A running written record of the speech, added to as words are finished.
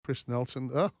Chris Nelson,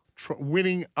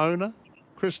 winning owner.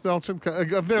 Chris Nelson,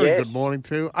 a very good morning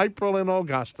to you. April in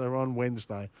Augusta on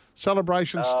Wednesday.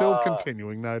 Celebrations still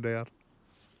continuing, no doubt.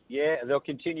 Yeah, they'll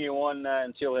continue on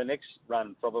until their next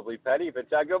run, probably, Paddy. But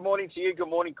good morning to you. Good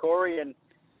morning, Corey. And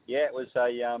yeah, it was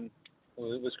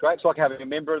great. It's like having a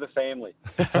member of the family.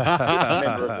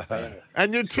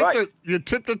 And you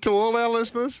tipped it to all our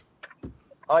listeners?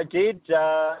 I did.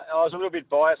 I was a little bit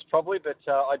biased, probably, but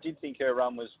I did think her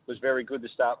run was very good to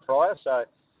start prior. So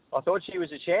I thought she was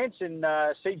a chance. And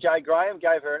CJ Graham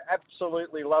gave her an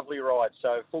absolutely lovely ride.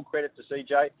 So full credit to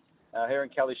CJ. Her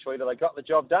and Kelly Schweeter, they got the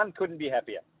job done. Couldn't be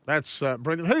happier. That's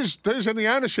brilliant. Who's in the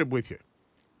ownership with you?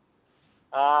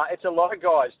 It's a lot of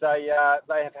guys. They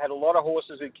have had a lot of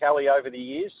horses with Kelly over the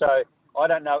years. So I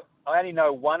don't know. I only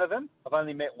know one of them. I've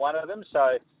only met one of them.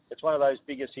 So it's one of those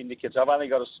bigger syndicates. I've only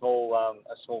got a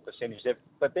small percentage.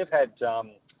 They've had.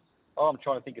 I'm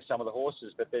trying to think of some of the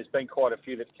horses, but there's been quite a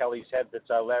few that Kelly's had that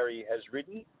Larry has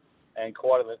ridden. And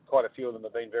quite a few of them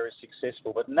have been very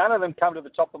successful. But none of them come to the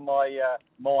top of my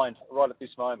mind right at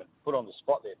this moment. Put on the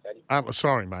spot there, Paddy.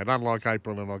 Sorry, mate. Unlike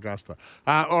April and Augusta.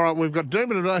 All right, we've got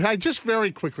Doomben. Hey, just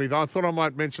very quickly, though, I thought I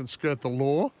might mention Skirt the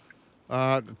Law.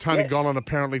 Tony Gollan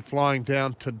apparently flying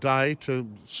down today to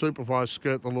supervise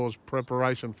Skirt the Law's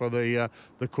preparation for the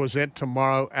Quezette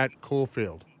tomorrow at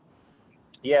Caulfield.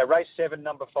 Yeah, race 7,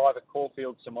 number 5 at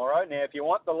Caulfield tomorrow. Now, if you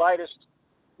want the latest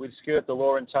with Skirt the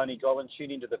Law and Tony Gollan,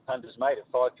 tune into the Punters Mate at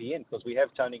 5 p.m. because we have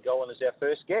Tony Gollan as our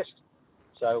first guest.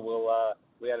 So we'll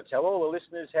be able to tell all the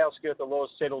listeners how Skirt the Law's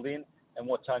settled in and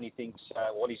what Tony thinks,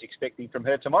 what he's expecting from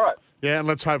her tomorrow. Yeah, and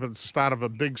let's hope it's the start of a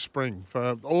big spring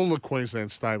for all the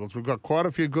Queensland stables. We've got quite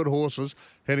a few good horses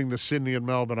heading to Sydney and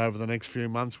Melbourne over the next few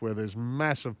months where there's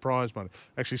massive prize money.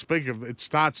 Actually, speaking of, it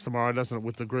starts tomorrow, doesn't it,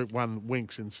 with the Group 1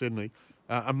 Winx in Sydney.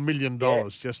 $1 million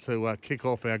just to kick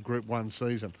off our Group 1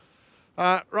 season.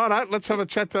 Righto, let's have a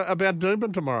chat about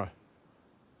Doomben tomorrow.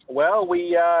 Well,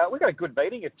 we got a good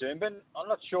meeting at Doomben. I'm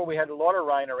not sure we had a lot of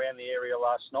rain around the area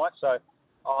last night, so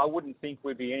I wouldn't think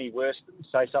we'd be any worse than,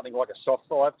 say, something like a soft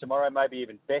 5 tomorrow, maybe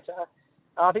even better.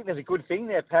 I think there's a good thing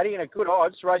there, Paddy, and a good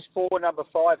odds. Race 4, number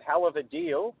 5, Hell of a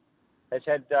Deal, has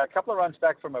had a couple of runs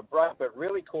back from a break, but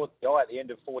really caught the eye at the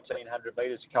end of 1,400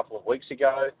 metres a couple of weeks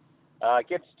ago.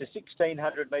 Gets to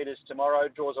 1,600 metres tomorrow,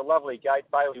 draws a lovely gate.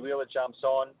 Bailey Wheeler jumps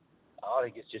on. I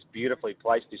think it's just beautifully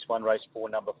placed, this one. Race 4,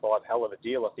 number 5, Hell of a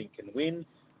Deal, I think can win.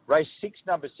 Race 6,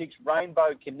 number 6, Rainbow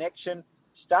Connection.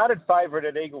 Started favourite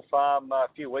at Eagle Farm a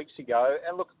few weeks ago.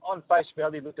 And look, on face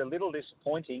value, looked a little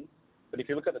disappointing. But if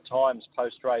you look at the times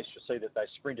post-race, you'll see that they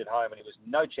sprinted home and it was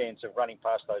no chance of running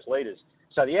past those leaders.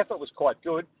 So the effort was quite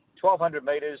good. 1,200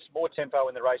 metres, more tempo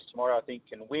in the race tomorrow, I think,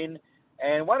 can win.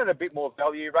 And one at a bit more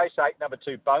value, race 8, number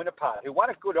 2, Bonaparte, who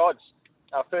won at good odds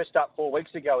first up 4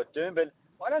 weeks ago at Doomben.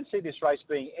 I don't see this race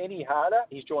being any harder.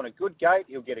 He's drawn a good gate.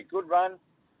 He'll get a good run.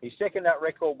 His second up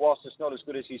record, whilst it's not as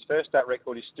good as his first up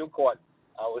record, is still quite,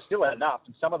 still enough.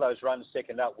 And some of those runs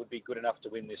second up would be good enough to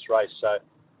win this race. So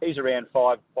he's around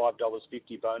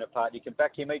 $5.50 Bonaparte. You can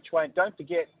back him each way. And don't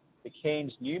forget the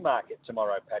Cairns Newmarket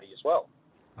tomorrow, Paddy, as well.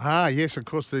 Ah, yes, of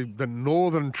course, the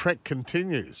Northern Trek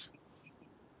continues.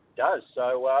 It does.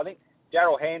 So I think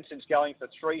Daryl Hanson's going for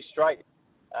 3 straight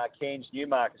Cairns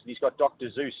Newmarkets, and he's got Dr.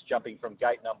 Zeus jumping from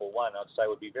gate number 1. I'd say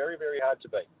would be very, very hard to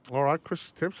beat. All right,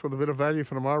 Chris tips with a bit of value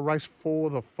for tomorrow. Race 4,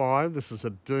 the 5. This is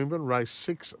at Doomben. Race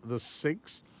 6, the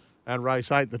 6. And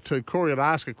race 8, the 2. Corey had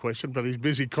asked a question, but he's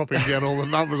busy copying down all the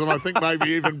numbers, and I think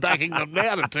maybe even backing them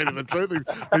now, to tell you the truth.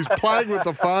 He's playing with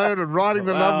the phone and writing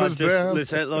the numbers down.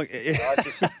 Listen, look,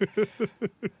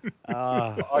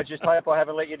 I just hope I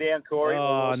haven't let you down, Corey.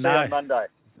 We'll see on Monday.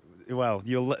 Well,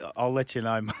 I'll let you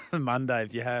know Monday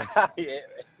if you have.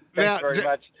 Thanks very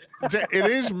much. It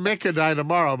is Mecca Day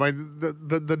tomorrow. I mean,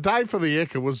 the day for the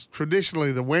Ekka was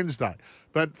traditionally the Wednesday.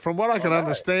 But from what I can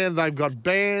understand, they've got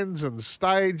bands and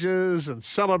stages and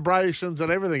celebrations and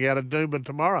everything out of Doomben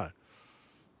tomorrow.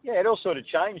 Yeah, it all sort of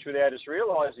changed without us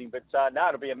realising. But no,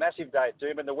 it'll be a massive day at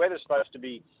Doomben. The weather's supposed to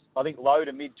be, I think, low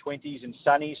to mid-20s and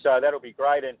sunny, so that'll be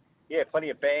great. And, yeah, plenty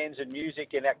of bands and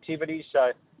music and activities,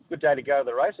 so good day to go to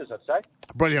the races, I'd say.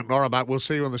 Brilliant. All right, mate. We'll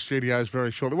see you in the studios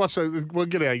very shortly. We'll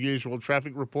get our usual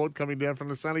traffic report coming down from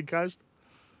the sunny coast.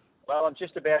 Well, I'm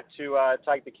just about to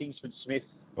take the Kingsford Smith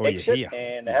exit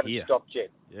and I haven't stopped yet.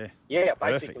 Yeah,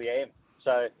 basically I am.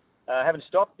 So I haven't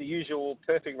stopped. The usual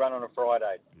perfect run on a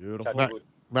Friday. Beautiful.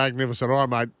 Magnificent. All right,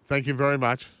 mate. Thank you very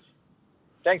much.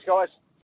 Thanks, guys.